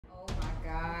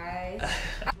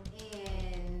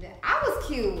And I was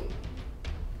cute.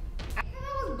 I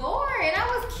was bored and I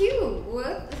was cute.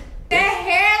 What? That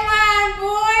hairline, boy!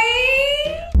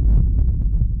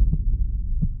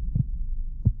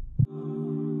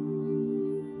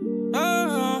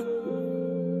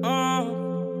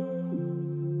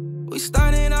 We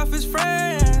started off as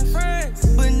friends,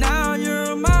 but now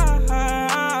you're my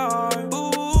heart.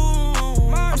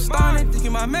 Ooh, I'm starting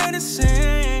thinking my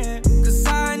medicine, cause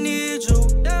I need you,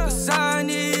 yeah.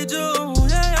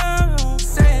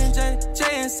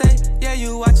 Say, yeah,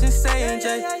 you watching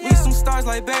ceyandjai. We some stars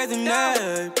like bathing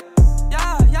Nate.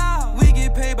 Yeah, we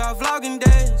get paid by vlogging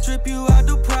days. Trip you out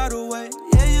the Prada way.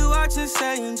 Yeah, you watching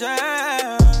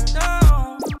ceyandjai.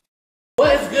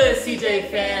 What's good, CJ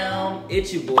fam?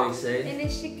 It's your boy Say. And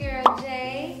it's your girl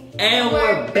Jay. And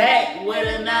we're back with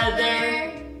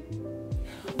another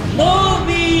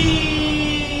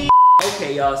movie!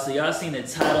 Okay, y'all, so y'all seen the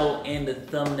title and the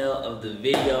thumbnail of the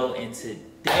video, and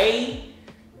today,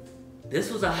 this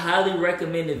was a highly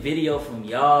recommended video from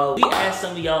y'all. We asked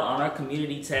some of y'all on our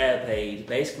community tab page,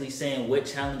 basically saying what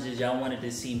challenges y'all wanted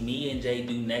to see me and Jay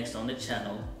do next on the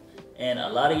channel. And a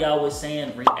lot of y'all was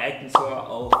saying reacting to our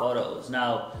old photos.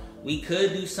 Now, we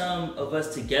could do some of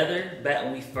us together. Back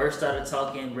when we first started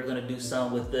talking, we're gonna do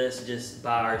some with us just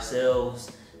by ourselves.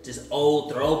 Just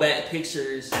old throwback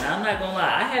pictures. And I'm not gonna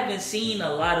lie, I haven't seen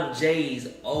a lot of Jay's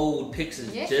old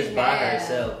pictures just by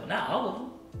herself. Not all of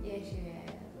them. Yes, you have.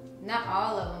 Not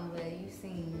all of them, but you've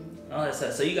seen. Oh, that's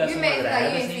so you got some that I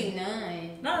haven't seen?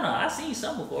 None. No, I've seen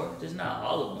some before, just not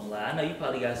all of them. Like, I know you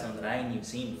probably got some that I ain't even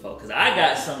seen before, cause I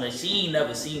got some that she ain't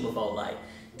never seen before. Like,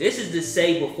 this is the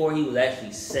Say before he was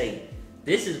actually Say.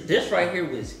 This right here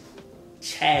was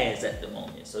Chaz at the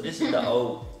moment. So this is the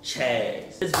old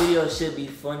Chaz. This video should be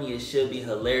funny, it should be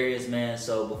hilarious, man.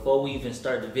 So before we even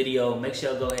start the video, make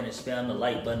sure y'all go ahead and spam the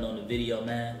like button on the video,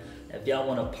 man. If y'all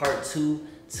want a part 2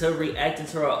 to reacting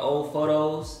to our old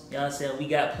photos, you know what I'm saying? We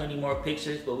got plenty more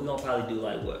pictures, but we're gonna probably do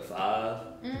like what, 5?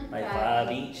 Like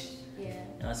 5 each? Yeah. You know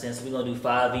what I'm saying? So we're gonna do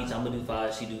 5 each. I'm gonna do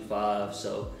 5, she do 5.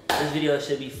 So this video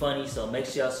should be funny. So make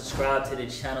sure y'all subscribe to the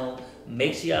channel.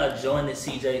 Make sure y'all join the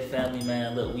CJ family,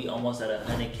 man. Look, we almost at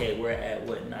 100K. We're at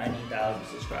what, 90,000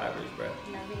 subscribers, bro.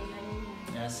 You know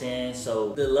what I'm saying?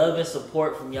 So the love and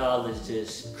support from y'all is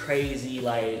just crazy.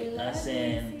 Like, you know what I'm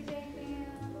saying?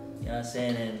 You know what I'm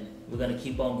saying? And we're gonna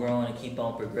keep on growing and keep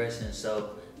on progressing.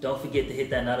 So don't forget to hit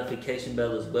that notification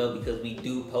bell as well, because we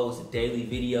do post daily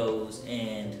videos,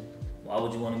 and why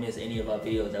would you want to miss any of our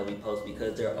videos that we post?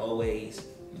 Because they're always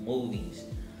movies.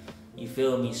 You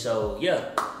feel me? So yeah,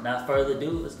 not further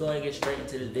ado, let's go ahead and get straight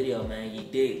into this video, man. You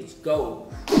dig? Let's go.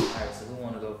 Alright, so who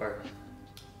wanna go first?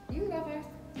 You go first.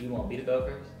 You want me to go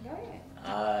first? Go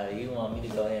ahead. You want me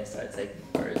to go ahead and start taking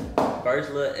first.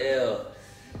 First little L.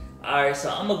 Alright, so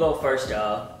I'm gonna go first,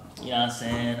 y'all. You know what I'm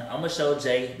saying? I'm gonna show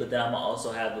Jay, but then I'm gonna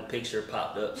also have a picture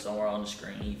popped up somewhere on the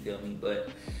screen, you feel me? But,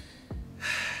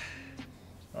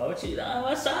 oh, what you on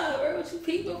my side, bro? What you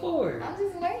peeping for? I'm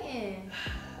just waiting.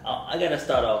 I gotta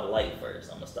start off light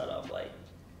first. I'm gonna start off light.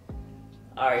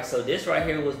 Alright, so this right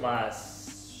here was my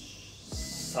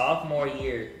sophomore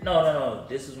year. No.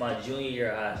 This was my junior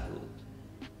year of high school.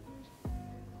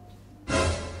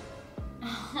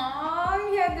 Oh,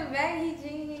 you had the baggy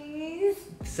jeans.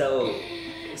 So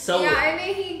yeah, and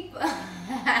then he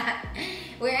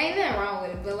well, ain't nothing wrong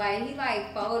with it, but like he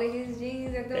like folded his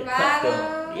jeans at the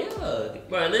bottom. Yeah,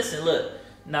 bro. Listen, look.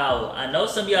 Now I know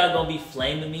some of y'all gonna be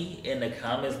flaming me in the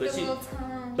comments, but you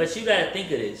gotta think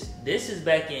of this. This is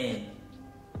back in,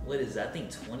 what is it? I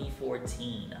think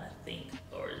 2014. I think,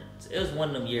 or it was one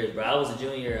of them years, bro. I was a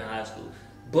junior in high school,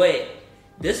 but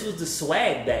this was the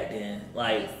swag back then.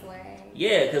 Like,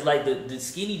 yeah, because like the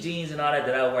skinny jeans and all that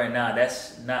I wear now,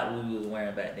 that's not what we was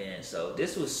wearing back then. So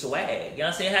this was swag. You know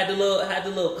what I'm saying? Had the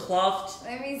little cloth.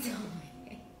 Let me tell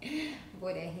you.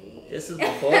 Boy, that head. This is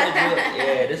before the jewelry.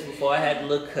 Yeah, this before I had the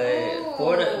little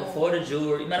cut. Before the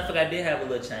jewelry. Matter of fact, I did have a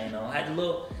little chain on. I had the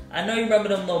little, I know you remember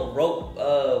them little rope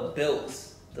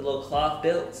belts. The little cloth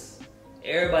belts.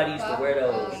 Everybody used to wear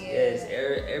those. Yeah. Yes,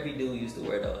 every dude used to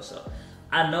wear those. So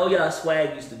I know y'all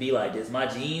swag used to be like this. My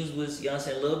jeans was, you know what I'm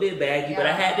saying, a little bit baggy, but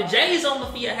I had the J's on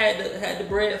my feet. I had the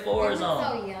bread fours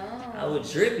on. So young. I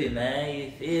was dripping, man.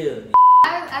 You feel me?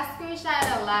 I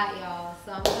screenshotted a lot, y'all.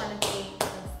 So I'm trying to think of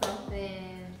something.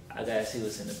 I gotta see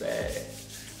what's in the bag.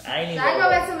 I ain't even. Should I go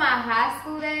back to my high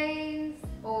school days,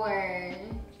 or?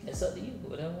 It's up to you.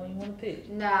 Whatever one you want to pick.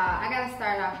 Nah, I gotta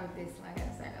start off with this one.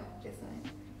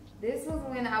 This was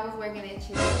when I was working at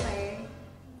Chick-fil-A.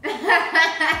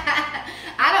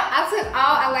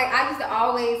 I used to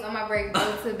always on my break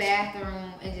go to the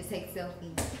bathroom and just take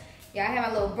selfies. Yeah, I had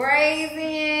my little braids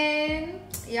in.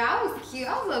 Yeah, I was cute.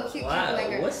 I was a little cute. Wow.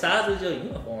 Like What size was your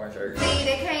uniform shirt? See,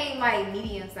 they came like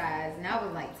medium size, and I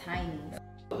was like tiny.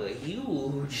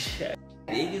 Huge.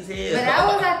 Big as hell. But that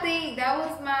was, I think, that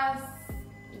was my,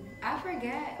 I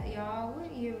forgot, y'all.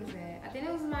 What year was that? I think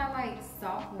it was my like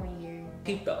sophomore year.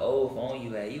 Keep the old phone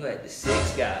you had. You had the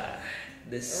 6 guy.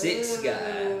 The 6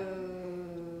 guy.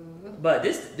 But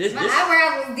this my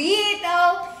eyebrows was dead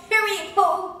though. Period.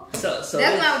 So that's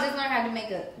when I was just learning how to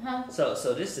make up, huh?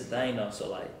 So this is the thing though. So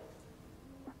like,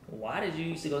 why did you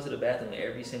used to go to the bathroom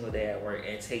every single day at work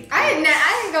and take pics? I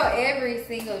didn't go every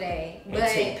single day, but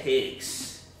take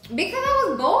pics. Because I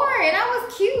was bored and I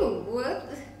was cute.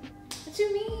 What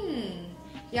you mean?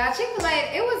 Y'all,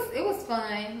 Chick-fil-A, it was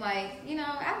fun. Like, you know,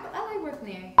 I like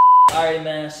working there. Alright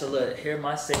man, so look, here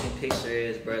my second picture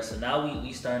is, bruh. So now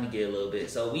we starting to get a little bit.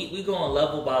 So we going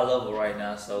level by level right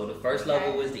now. So the first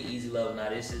level was the easy level. Now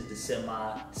this is the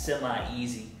semi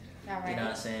easy. All right. You know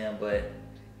what I'm saying? But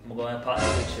I'm gonna go ahead and pop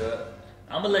the picture up.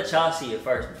 I'm gonna let y'all see it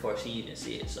first before she even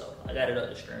see it. So I got it up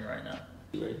the screen right now.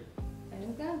 You ready? There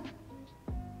we go.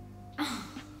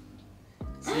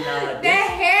 See now that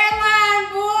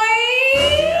hairline, boy!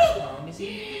 Yeah, let me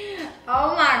see.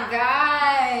 Oh my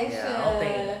gosh.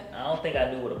 Yeah, I don't think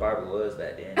I knew what a barber was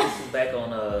back then. This was back on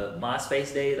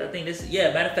MySpace days. I think this,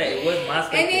 yeah, matter of fact, it was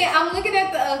MySpace And then days. I'm looking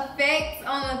at the effects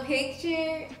on the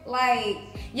picture. Like,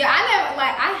 yeah, I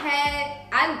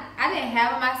didn't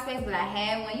have a MySpace, but I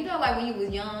had one. You know, like when you was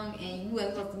young and you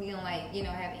wasn't supposed to be on like, you know,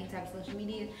 have any type of social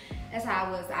media. That's how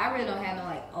I was. I really don't have no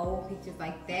like old pictures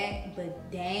like that,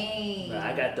 but dang. But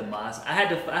I got the I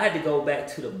had to go back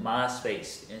to the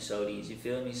MySpace and show these. You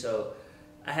feel me? So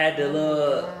I had the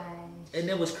little, and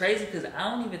it was crazy because I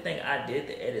don't even think I did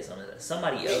the edits on it.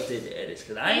 Somebody else did the edits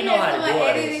because I didn't know how to do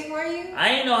all this. For you? I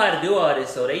didn't know how to do all this,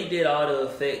 so they did all the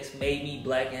effects, made me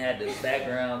black and had the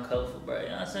background colorful, bro. You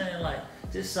know what I'm saying? Like,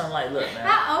 just something like, look, man.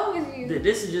 How old was you?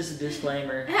 This is just a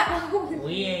disclaimer. How old was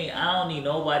I don't need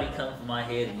nobody coming for my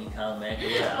head and me coming back.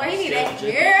 Well, you need that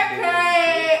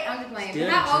haircut. I'm just playing.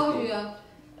 How old was you though?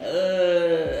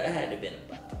 I had to been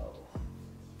about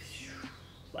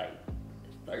like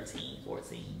 13,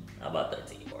 14. About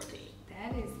 13, 14.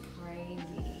 That is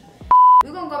crazy.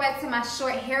 We're gonna go back to my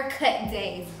short haircut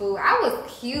days, boo. I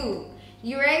was cute.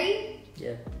 You ready?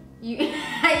 Yeah.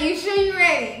 You sure you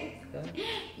ready? Okay.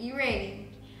 You ready?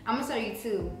 I'm gonna show you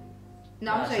 2.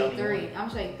 No, I'm gonna show you 3. I'm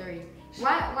gonna show you 3.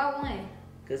 Why 1?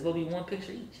 Cause we'll be one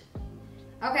picture each.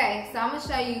 Okay, so I'm gonna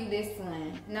show you this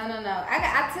one. No.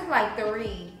 I took like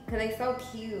 3 because they so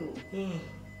cute.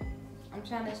 I'm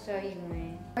trying to show you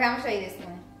one. Okay, I'm gonna show you this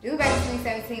one. This was back in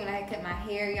 2017 when I had cut my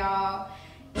hair, y'all.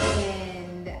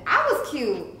 And I was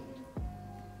cute.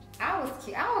 I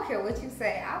don't care what you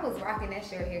say. I was rocking that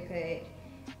short haircut.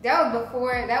 That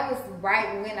was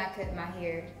right when I cut my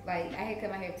hair. Like, I had cut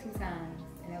my hair 2 times.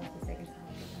 And that was the second time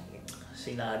I cut my hair.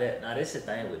 See, now this is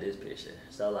the thing with this picture.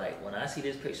 So, like, when I see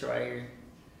this picture right here,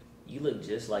 you look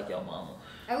just like your mama.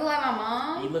 I look like my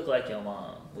mom? You look like your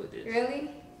mom with this. Really?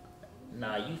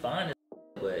 Nah, you fine as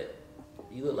but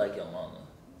you look like your mama.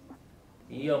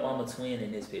 You your mama twin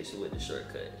in this picture with the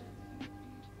shortcut.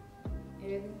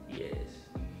 Really? Yes.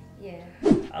 Yeah.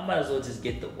 I might as well just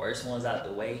get the worst ones out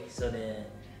the way, so then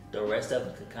the rest of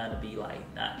them could kind of be like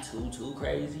not too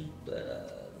crazy. But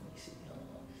let me see.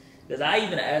 Because I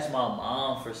even asked my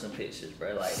mom for some pictures,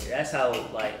 bro. Like that's how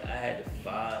like I had to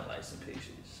find like some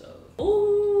pictures. So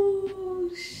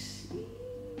ooh, shit.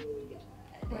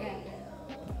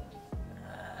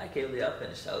 I can't believe I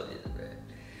finna show this, bro.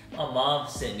 My mom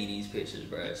sent me these pictures,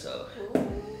 bro. So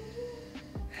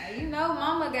you know,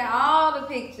 mama got all the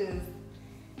pictures.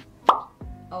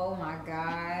 Oh my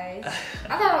gosh.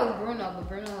 I thought it was Bruno, but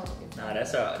Bruno is nah,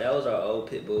 that was our old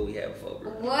pit bull we had before,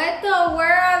 bro. What the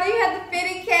world? You had the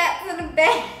fitted cap to the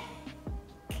back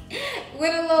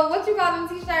with a little, what you call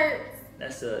them t-shirts?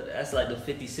 That's like the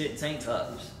 50 Cent tank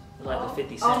tops. Like the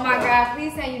 50 Cent. Oh my God!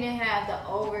 Please say you didn't have the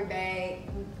overbag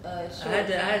shorts. I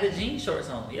had the jean shorts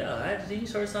on. Yeah, I had the jean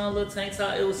shorts on, a little tank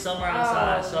top. It was summer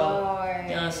outside, so Lord. you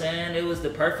know what I'm saying. It was the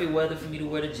perfect weather for me to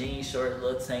wear the jean shorts,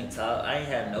 little tank top. I ain't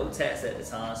have no tats at the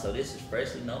time, so this is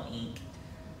freshly no ink.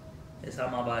 That's how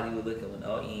my body was looking with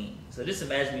no ink. So just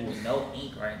imagine me with no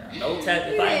ink right now, no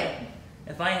tat.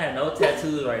 If I ain't had no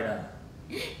tattoos right now.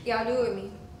 Y'all do it with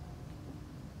me.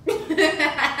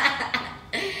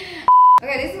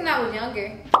 Okay, this is when I was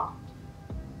younger.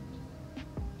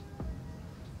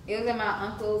 It was at my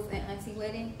uncle's and auntie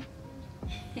wedding.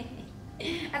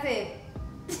 I said,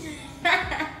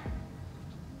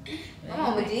 my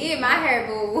mama did my hair,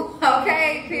 boo.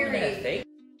 Okay, period. Fake?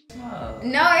 Oh.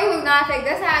 No, it was not fake.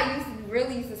 That's how I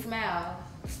really used to smile.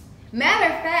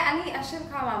 Matter of fact, I should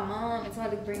have called my mom and told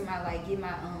her to bring my get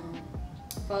my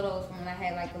photos from when I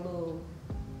had like a little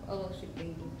photo shoot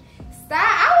thingy. Stop!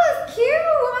 I was cute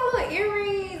with my little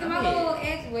earrings and my little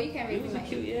edges. Well, you can't really see my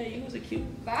cute. Yeah, you was a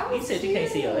cute. But I was said cute. You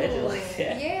can't see your edges like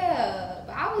that. Yeah,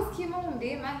 but I was cute. My mom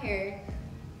did my hair.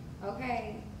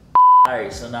 Okay. All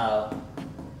right, so now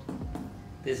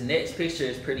this next picture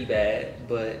is pretty bad,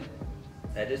 but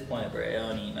at this point, bro, it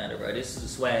don't even matter, bro. This is a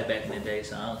swag back in the day,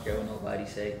 so I don't care what nobody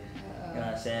say. You know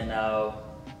what I'm saying? Now,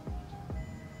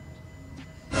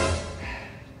 alright,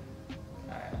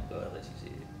 I'm gonna let you see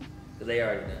it. Because they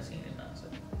already done seen it now, so.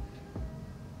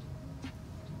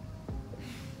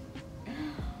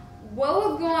 What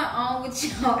was going on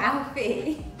with your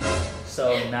outfit?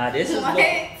 So now this is what?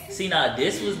 Now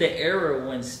this was the era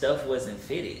when stuff wasn't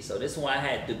fitted. So this is why I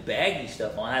had the baggy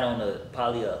stuff on. I had on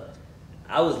probably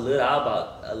I was little, I was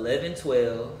about 11,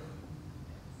 12.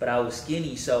 But I was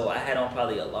skinny, so I had on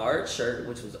probably a large shirt,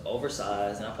 which was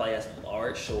oversized, and I probably had some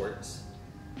large shorts.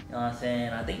 You know what I'm saying?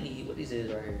 I think what this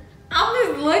is right here. I'm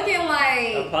just looking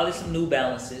like... Probably some New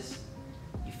Balances.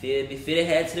 You feel me? Fitted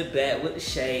hat to the back with the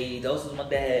shades. Those was my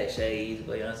dad's shades,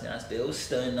 but you know what I'm saying? I still was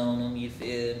stunning on them, you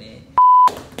feel me?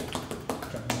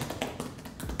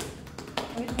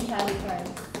 Which one shall we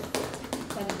first?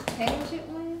 So the potato chip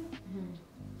one?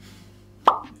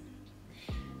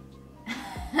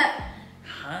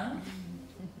 Huh?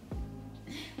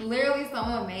 Literally,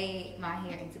 someone made my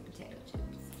hair into potato chips.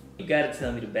 You gotta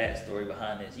tell me the backstory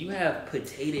behind this. You have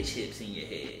potato chips in your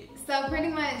head. So pretty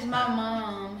much, my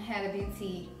mom had a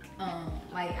boutique.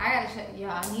 Like I gotta show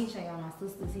y'all. I need to show y'all my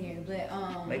sisters here, but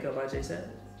Makeup by J Set?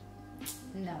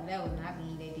 No, that was not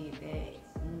me that did that.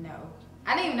 No,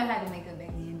 I didn't even know how to make up back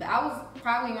then. But I was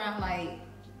probably around like.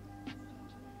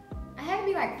 I had to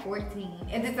be like 14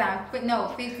 at the time, but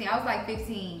no, 15. I was like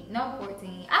 15, no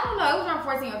 14. I don't know, it was around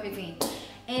 14 or 15.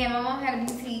 And my mom had a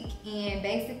boutique, and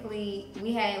basically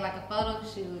we had like a photo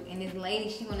shoot, and this lady,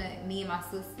 she wanted me and my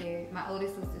sister, my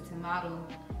oldest sister, to model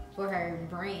for her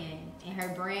brand. And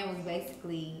her brand was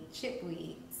basically chip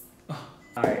wigs.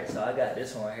 All right, so I got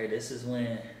this one right here. This is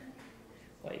when,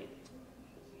 wait.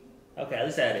 Okay, at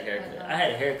least I had a haircut. I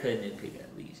had a haircut in the pic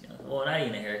at least. You know? Well, not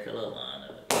even a haircut, a little line up.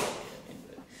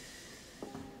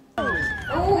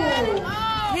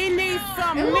 Oh, he needs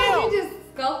some milk. Like you just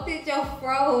sculpted your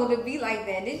fro to be like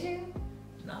that, did you?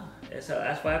 No, that's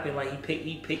what happened. Like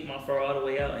he picked my fro all the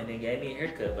way out and then gave me a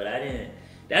haircut, but I didn't.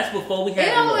 That's before we had.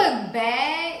 It don't look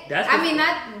bad. That's I mean,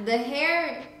 not the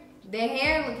hair. The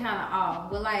hair look kind of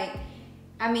off, but like,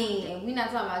 I mean, if we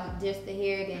not talking about just the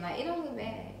hair, then like it don't look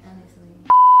bad, honestly.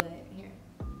 But here,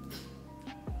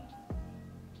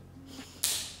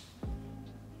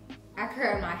 I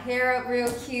curled my hair up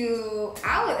real cute.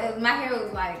 My hair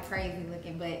was like crazy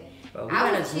looking, but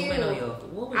I was cute. I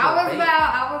was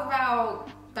about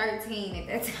 13 at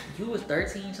that time. You was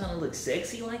 13 trying to look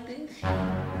sexy like this? Shut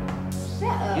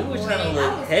up. You were trying to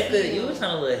look hecka. You were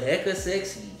trying to look hecka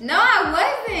sexy. No,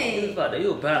 I wasn't. You were about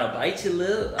to bite your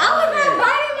lip. I was not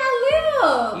biting my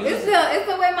lip. It's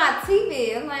the way my teeth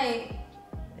is. I'm like.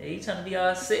 Hey, you trying to be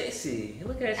all sexy.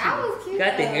 Look at you. I was cute.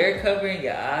 Got the hair covering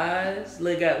your eyes.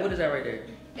 Look at, what is that right there?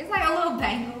 It's like a little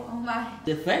bangle on my.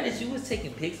 The fact that you was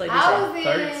taking pics like this at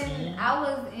 13. I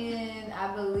was in,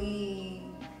 I believe,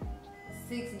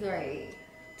 6th grade.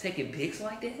 Taking pics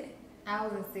like that? I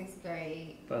was in 6th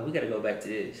grade. Bro, we gotta go back to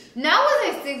this. No,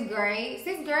 I was in 6th grade.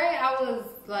 6th grade, I was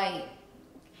like,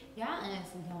 y'all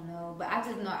honestly don't know, but I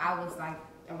just know I was like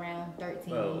around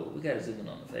 13. Bro, we gotta zoom in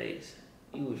on the face.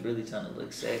 You was really trying to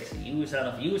look sexy. You was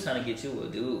trying to get you a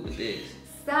dude with this.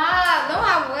 Stop! No,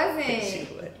 I wasn't.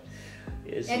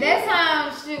 Yes, At that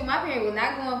time, shoot, my parents was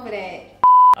not going for that.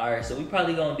 Alright, so we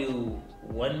probably gonna do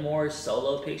one more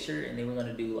solo picture, and then we're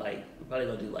probably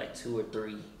gonna do like 2 or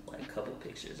 3, like couple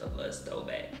pictures of us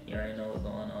throwback. You already know what's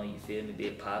going on, you feel me?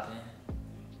 Big popping.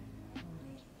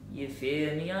 You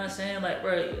feel me? You know what I'm saying? Like,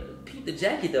 bro, peep the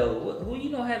jacket though. Who you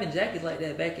know having jackets like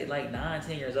that back at like 9,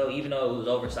 10 years old, even though it was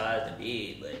oversized and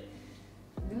big, but.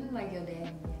 You look like your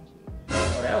dad.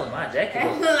 Oh, that was my jacket.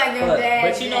 That look like your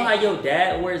dad. But you know how your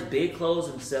dad wears big clothes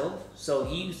himself? So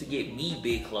he used to get me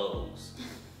big clothes.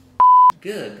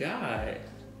 Good God.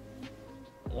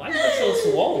 Why you look so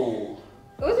swole?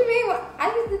 What you mean?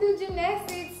 I used to do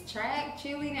gymnastics, track,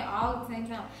 cheerleading all at the same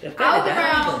time. The fact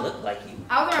that don't even look like you.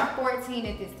 I was around 14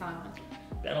 at this time.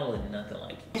 That don't look nothing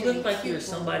like you. You look like you're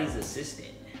somebody's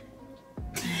assistant.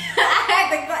 We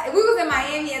was in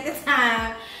Miami at the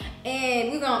time,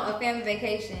 and we was on a family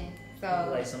vacation. So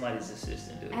like somebody's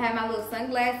assistant, dude. I had my little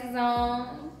sunglasses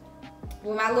on.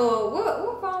 With my little,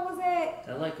 what phone was that?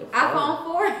 That like a 4. iPhone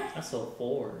 4. That's a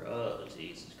 4. Oh,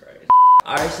 Jesus Christ.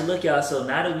 Alright, so look y'all, so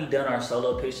now that we done our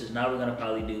solo pictures, now we're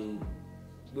probably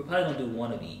gonna do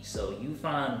one of each. So you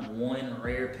find one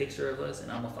rare picture of us,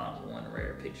 and I'm gonna find one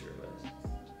rare picture of us.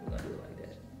 We're gonna do it like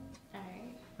that. Alright. You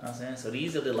know what I'm saying? So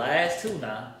these are the last two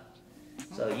now.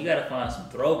 So you gotta find some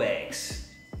throwbacks.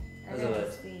 I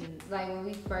gotta see, like when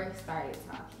we first started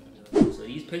talking. So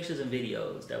these pictures and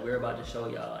videos that we're about to show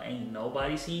y'all ain't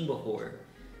nobody seen before.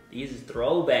 These is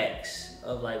throwbacks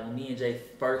of like when me and Jay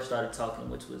first started talking,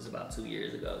 which was about 2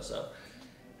 years ago. So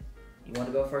you want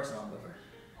to go first or I'm gonna go first?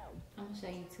 I'm gonna show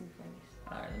you two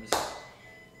first. All right, let me see.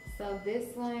 So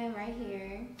this one right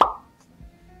here.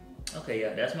 Okay,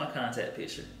 yeah, that's my contact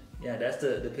picture. Yeah, that's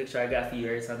the picture I got for you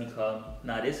every time you call me.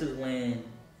 Nah, this is when.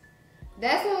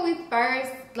 That's when we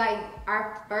first, like,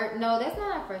 no, that's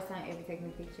not our first time ever taking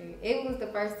a picture. It was the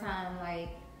first time, like,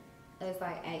 us,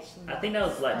 like, actually. I think that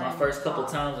was, like, my first couple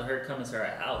times of her coming to her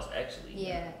house, actually.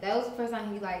 Yeah, that was the first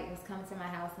time he, like, was coming to my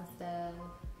house and stuff.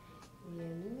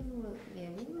 Yeah,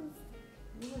 we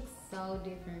look so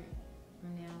different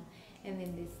from now. And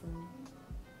then this one.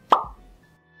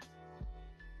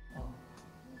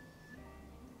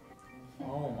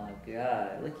 Oh my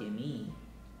God, look at me.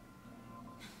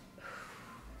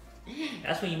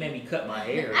 That's when you made me cut my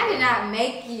hair. I did not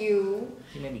make you.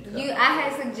 You made me cut. I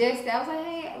had suggested. I was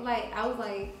like,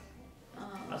 hey,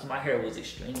 That's my hair was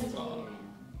extremely long.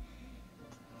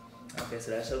 Okay,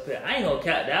 so that's your picture. I ain't gonna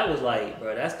count. That was like,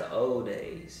 bro, that's the old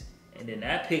days. And then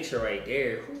that picture right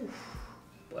there. Whew,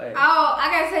 boy. Oh,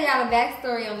 I gotta tell y'all the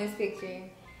backstory on this picture.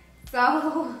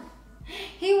 So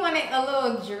he wanted a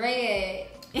little dread.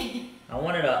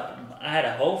 I had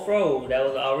a whole fro that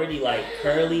was already like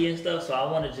curly and stuff, so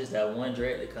I wanted just that one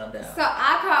dread to come down. So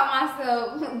I caught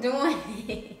myself doing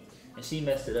it. And she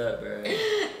messed it up, bro.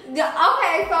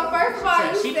 Okay, so first of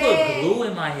all, she put glue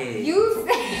in my head. You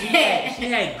said she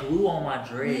had glue on my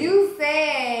dread. You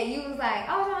said you was like,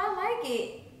 oh no, I like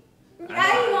it.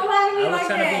 How you gonna lie to me like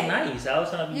that? I was trying to be nice. I was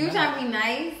trying to be. You nice. trying to be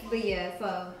nice, but yeah.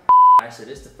 So. Alright, so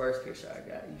this is the first picture I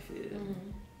got. You feel?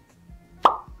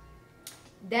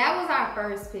 That was our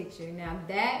first picture. Now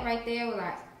that right there was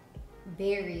our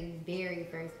very, very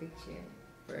first picture.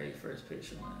 Very first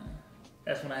picture, man.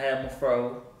 That's when I had my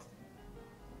fro.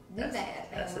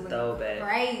 That's a throwback.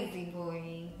 Crazy,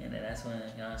 boy. And then that's when, you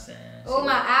know what I'm saying? Oh,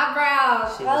 my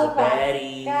eyebrows. She was a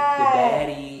baddie. God. The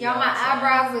baddie. Y'all, my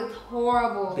eyebrows look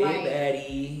horrible. Big like,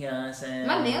 baddie, you know what I'm saying?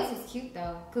 My nails was cute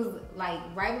though. Cause like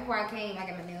right before I came, I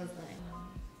got my nails done.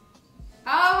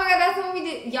 Oh my God, that's what we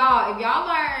did. Y'all, if y'all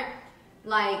learned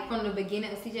like from the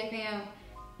beginning of CJ Fam,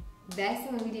 that's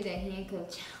when we did that handcuff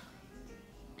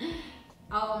challenge.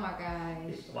 Oh my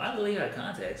gosh. Why do you got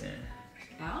contacts in?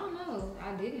 I don't know.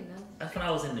 I didn't know. That's when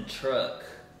I was in the truck.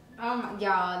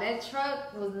 Y'all, that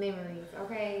truck was memories,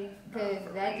 okay? Cause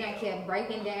that junk kept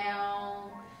breaking down.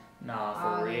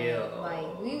 Nah, for real.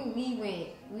 Like we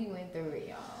went through it,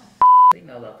 y'all. I think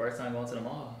that was our first time going to the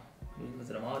mall. We went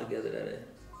to the mall together that day.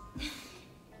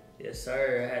 Yes,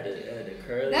 sir. I had the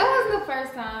curly. That was the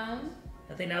first time.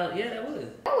 I think that was, that was.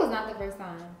 That was not the first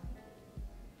time.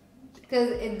 Cause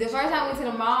the first time we went to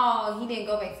the mall, I didn't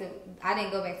go back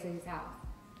to his house.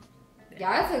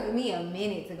 Y'all, it took me a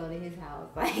minute to go to his house.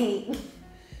 Like,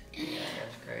 yeah,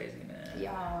 that's crazy, man.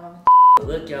 Y'all.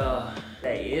 Look, y'all,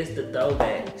 that is the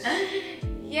throwbacks.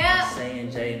 Yeah.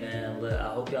 ceyandjai, man. Look,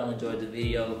 I hope y'all enjoyed the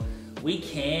video. We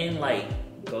can like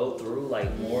go through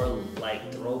like more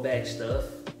like throwback stuff.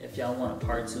 If y'all want a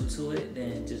part 2 to it,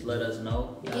 then just let us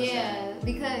know. You know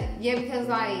because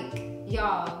like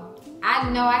y'all, I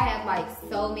know I have like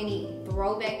so many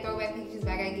throwback pictures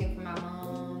that I gotta get from my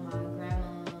mom, my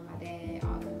grandma, my dad,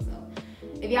 all them. So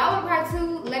if y'all want a part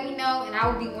 2, let me know and I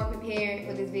will be more prepared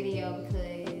for this video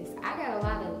because I got a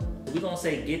lot of them. We're gonna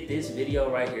say get this video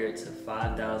right here to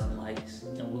 5,000 likes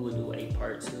and we will do a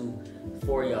part 2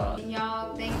 for y'all. And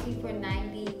y'all, thank you for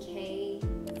 90K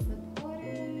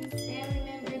supporters, family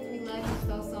members. We love you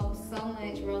so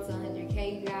much. Road to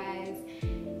 100K, you guys.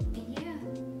 And yeah,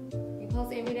 we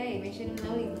post every day. Make sure to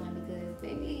know these ones because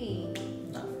baby.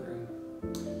 Not for real.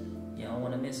 You don't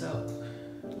wanna miss out.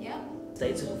 Yep.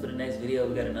 Stay tuned for the next video.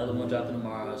 We got another one dropping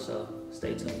tomorrow, so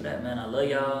stay tuned for that, man. I love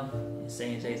y'all. And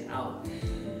ceyandjai's out.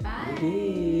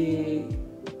 Bye.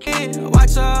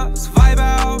 Watch us vibe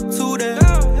out to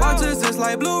them. Watch us just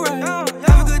like Blu-ray. Have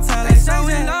a good time. They so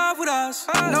in love with us.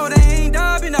 No, they ain't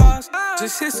dubbing us.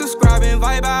 Just hit subscribe and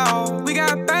vibe out. We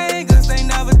got